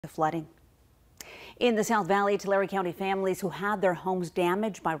The flooding. In the South Valley, Tulare County families who had their homes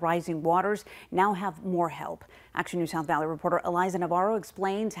damaged by rising waters now have more help. Action News South Valley reporter Eliza Navarro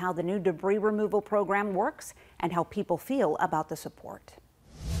explains how the new debris removal program works and how people feel about the support.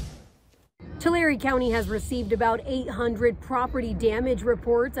 Tulare County has received about 800 property damage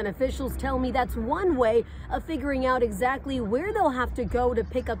reports, and officials tell me that's one way of figuring out exactly where they'll have to go to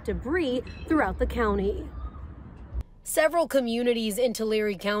pick up debris throughout the county. Several communities in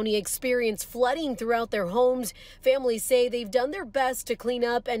Tulare County experience flooding throughout their homes. Families say they've done their best to clean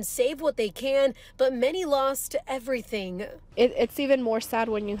up and save what they can, but many lost everything. It's even more sad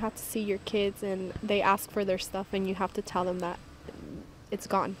when you have to see your kids and they ask for their stuff and you have to tell them that it's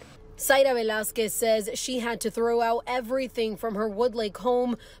gone. Zaira Velasquez says she had to throw out everything from her Woodlake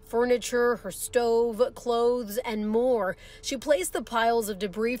home, furniture, her stove, clothes, and more. She placed the piles of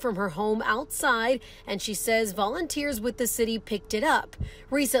debris from her home outside, and she says volunteers with the city picked it up.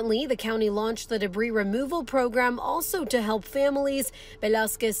 Recently, the county launched the debris removal program also to help families.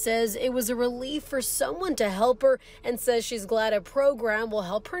 Velasquez says it was a relief for someone to help her and says she's glad a program will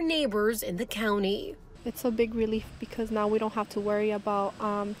help her neighbors in the county. It's a big relief because now we don't have to worry about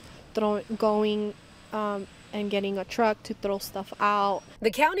going and getting a truck to throw stuff out.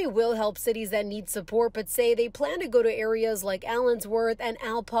 The county will help cities that need support, but say they plan to go to areas like Allensworth and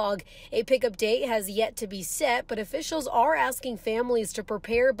Alpog. A pickup date has yet to be set, but officials are asking families to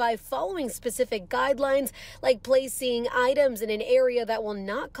prepare by following specific guidelines, like placing items in an area that will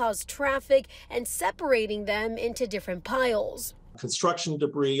not cause traffic and separating them into different piles. Construction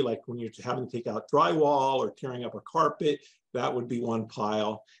debris, like when you're having to take out drywall or tearing up a carpet, that would be one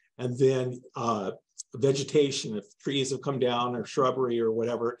pile. And then vegetation, if trees have come down or shrubbery or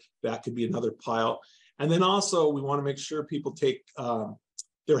whatever, that could be another pile. And then also we want to make sure people take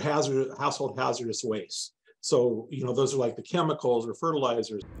their household hazardous waste. So, those are like the chemicals or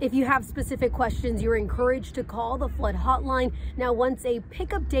fertilizers. If you have specific questions, you're encouraged to call the flood hotline. Now, once a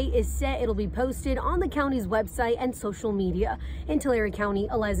pickup date is set, it'll be posted on the county's website and social media. In Tulare County,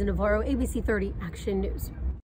 Eliza Navarro, ABC 30 Action News.